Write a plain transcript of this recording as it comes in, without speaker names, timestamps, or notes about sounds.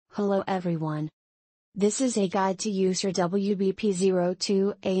Hello everyone. This is a guide to use your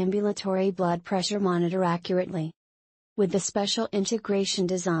WBP02 ambulatory blood pressure monitor accurately. With the special integration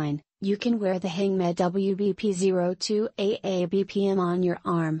design, you can wear the Hingmed WBP02 ABPM on your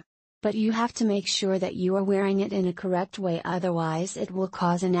arm. But you have to make sure that you are wearing it in a correct way, otherwise it will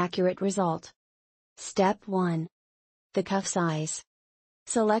cause an inaccurate result. Step 1. The cuff size.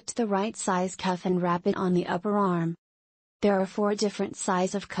 Select the right size cuff and wrap it on the upper arm. There are 4 different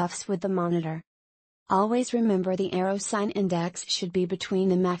sizes of cuffs with the monitor. Always remember the arrow sign index should be between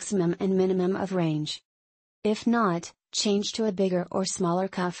the maximum and minimum of range. If not, change to a bigger or smaller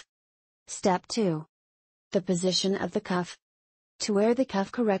cuff. Step 2. The position of the cuff. To wear the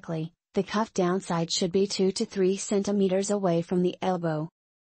cuff correctly, the cuff downside should be 2 to 3 centimeters away from the elbow.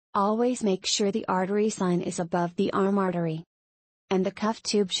 Always make sure the artery sign is above the arm artery. And the cuff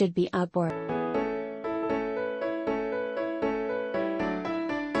tube should be upward.